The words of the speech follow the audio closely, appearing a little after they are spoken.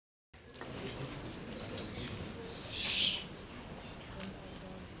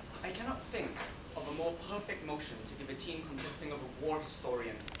perfect motion to give a team consisting of a war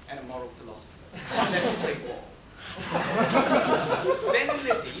historian and a moral philosopher. Let's play ball. Ben and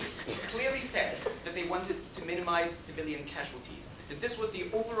Lizzie clearly said that they wanted to minimize civilian casualties, that this was the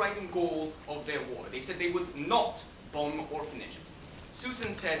overriding goal of their war. They said they would not bomb orphanages.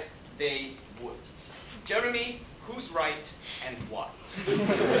 Susan said they would. Jeremy, who's right and why?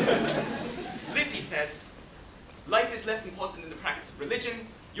 Lizzie said, life is less important than the practice of religion.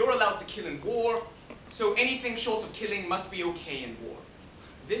 You're allowed to kill in war, so anything short of killing must be okay in war.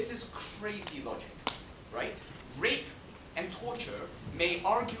 This is crazy logic, right? Rape and torture may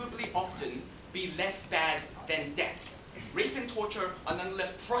arguably often be less bad than death. Rape and torture are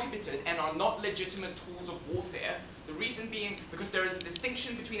nonetheless prohibited and are not legitimate tools of warfare. The reason being because there is a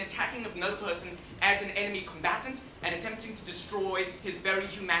distinction between attacking another person as an enemy combatant and attempting to destroy his very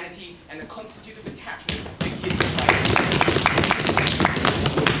humanity and the constitutive attachments that he is entitled to.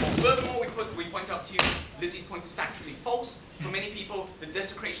 Furthermore, we point out to you, Lizzie's point is factually false. For many people, the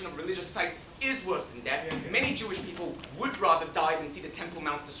desecration of religious site is worse than death. Many Jewish people would rather die than see the Temple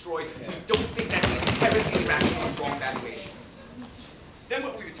Mount destroyed. We don't think that's an inherently rational and wrong valuation. Then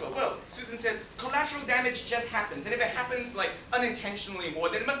what we were told, well, Susan said, collateral damage just happens, and if it happens like unintentionally in war,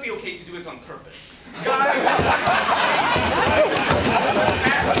 then it must be okay to do it on purpose. Guys,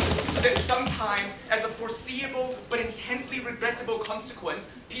 that sometimes, as a foreseeable but intensely regrettable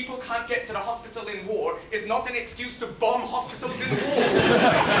consequence, people can't get to the hospital in war is not an excuse to bomb hospitals in war.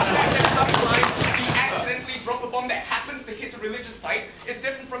 That sometimes the accidentally drop a bomb that happens to hit a religious site is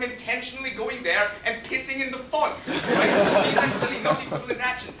different from intentionally going there and pissing in the font. Right? These are clearly not equivalent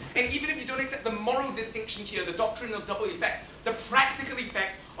actions. And even if you don't accept the moral distinction here, the doctrine of double effect, the practical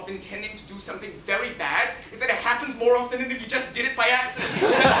effect of intending to do something very bad is that it happens more often than if you just did it by accident.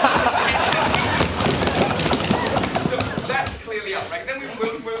 So that's clearly out, right? Then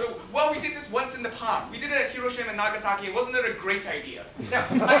well, we did this once in the past. We did it at Hiroshima and Nagasaki, and wasn't it a great idea? Now,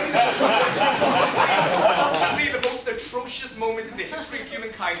 possibly the most atrocious moment in the history of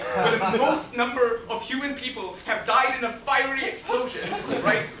humankind, where the most number of human people have died in a fiery explosion,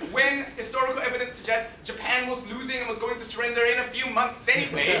 right? When historical evidence suggests Japan was losing and was going to surrender in a few months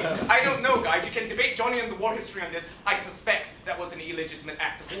anyway. I don't know, guys. You can debate Johnny and the war history on this. I suspect that was an illegitimate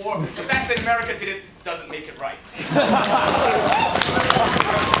act of war. The fact that America did it doesn't make it right.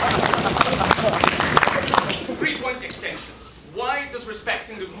 3-point extension. Why does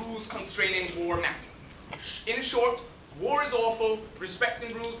respecting the rules constraining war matter? In short, war is awful,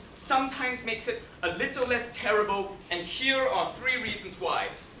 respecting rules sometimes makes it a little less terrible, and here are 3 reasons why.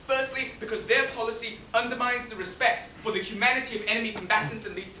 Firstly, because their policy undermines the respect for the humanity of enemy combatants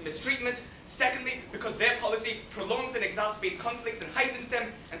and leads to mistreatment. Secondly, because their policy prolongs and exacerbates conflicts and heightens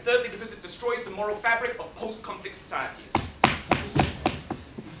them. And thirdly, because it destroys the moral fabric of post-conflict societies.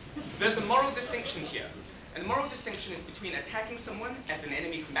 There's a moral distinction here. And the moral distinction is between attacking someone as an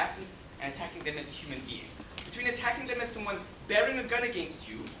enemy combatant and attacking them as a human being. Between attacking them as someone bearing a gun against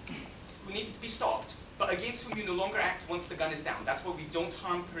you, who needs to be stopped, but against whom you no longer act once the gun is down. That's why we don't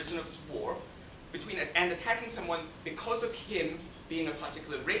harm prisoners of war. And attacking someone because of him being a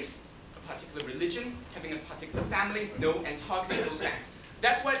particular race, a particular religion, having a particular family, and targeting those facts.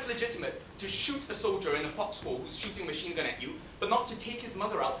 That's why it's legitimate to shoot a soldier in a foxhole who's shooting a machine gun at you, but not to take his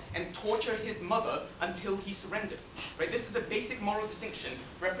mother out and torture his mother until he surrenders. Right? This is a basic moral distinction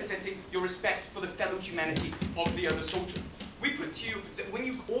representing your respect for the fellow humanity of the other soldier. We put to you that when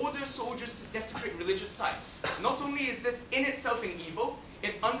you order soldiers to desecrate religious sites, not only is this in itself an evil,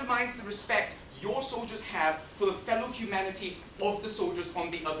 it undermines the respect your soldiers have for the fellow humanity of the soldiers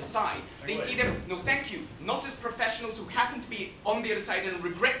on the other side. They see them, no thank you, not as professionals who happen to be on the other side in a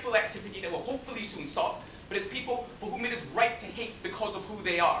regretful activity that will hopefully soon stop, but as people for whom it is right to hate because of who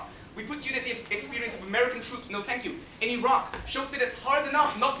they are. We put to you that the experience of American troops, no thank you, in Iraq shows that it's hard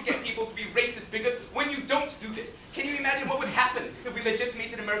enough not to get people to be racist bigots when you don't do this. Can you imagine what would happen if we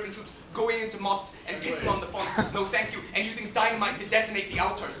legitimated American troops going into mosques and pissing on the fonts, no thank you, and using dynamite to detonate the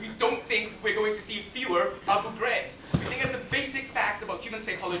altars? We don't think we're going to see fewer Abu Ghraibs. We think as a basic fact about human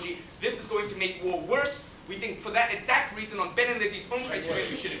psychology, this is going to make war worse. We think for that exact reason, on Ben and Lizzie's own criteria,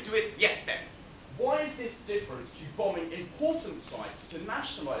 we shouldn't do it. Yes, Ben. Why is this different to bombing important sites to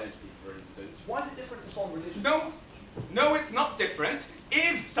national identity, for instance? Why is it different to bomb religious sites? No, it's not different.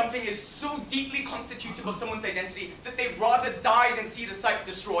 If something is so deeply constitutive of someone's identity that they'd rather die than see the site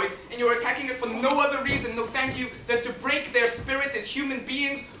destroyed, and you're attacking it for no other reason, no thank you, than to break their spirit as human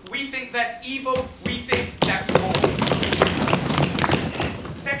beings, we think that's evil, we think that's wrong.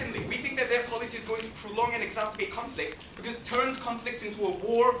 Secondly, we think that their policy is going to prolong and exacerbate conflict because it turns conflict into a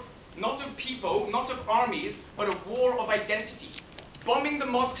war not of people, not of armies, but a war of identity. Bombing the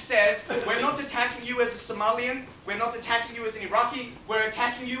mosque says, we're not attacking you as a Somalian, we're not attacking you as an Iraqi, we're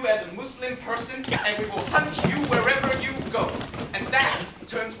attacking you as a Muslim person, and we will hunt you wherever you go. And that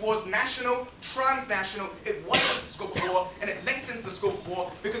turns towards national, transnational, it widens the scope of war, and it lengthens the scope of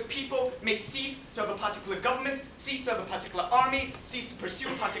war, because people may cease to have a particular government, cease to have a particular army, cease to pursue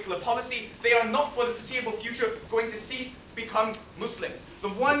a particular policy. They are not, for the foreseeable future, going to cease to become Muslims. The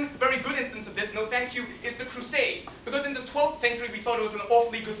one very good instance of this, no thank you, is the Crusades. Because in the 12th century, we thought it was an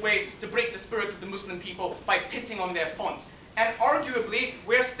awfully good way to break the spirit of the Muslim people by pissing on their fonts. And arguably,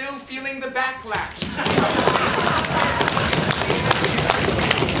 we're still feeling the backlash.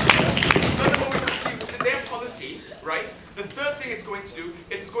 Their policy, right? The third thing it's going to do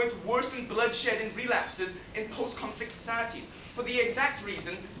is it's going to worsen bloodshed and relapses in post-conflict societies. For the exact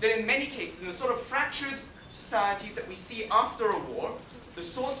reason that in many cases, in the sort of fractured societies that we see after a war, the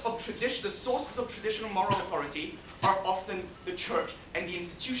sources of traditional moral authority are often the church and the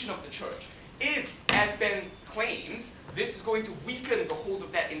institution of the church. If, as Ben claims, this is going to weaken the hold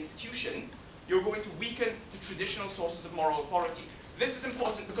of that institution, you're going to weaken the traditional sources of moral authority. This is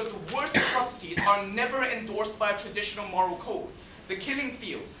important because the worst atrocities are never endorsed by a traditional moral code. The killing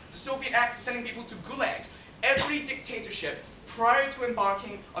fields, the Soviet acts of sending people to gulags, every dictatorship prior to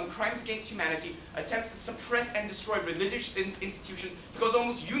embarking on crimes against humanity attempts to suppress and destroy religious institutions because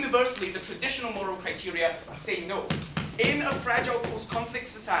almost universally the traditional moral criteria say no. In a fragile post-conflict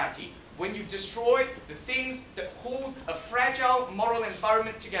society, when you destroy the things that hold a fragile moral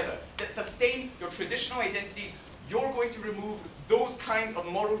environment together, that sustain your traditional identities, you're going to remove those kinds of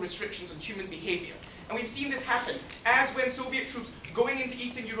moral restrictions on human behavior. And we've seen this happen, as when Soviet troops going into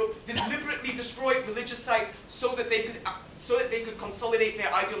Eastern Europe deliberately destroyed religious sites so that they could consolidate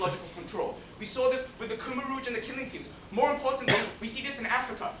their ideological control. We saw this with the Khmer Rouge and the killing fields. More importantly, we see this in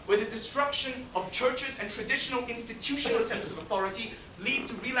Africa, where the destruction of churches and traditional institutional centers of authority lead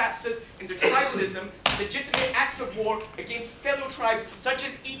to relapses into tribalism, legitimate acts of war against fellow tribes, such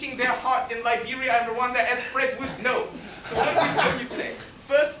as eating their hearts in Liberia and Rwanda, as Fred would know. So what have we shown you today?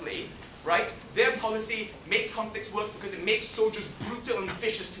 Firstly, right, their policy makes conflicts worse because it makes soldiers brutal and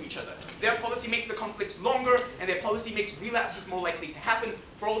vicious to each other. Their policy makes the conflicts longer, and their policy makes relapses more likely to happen.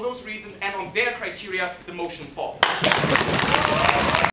 For all those reasons, and on their criteria, the motion falls.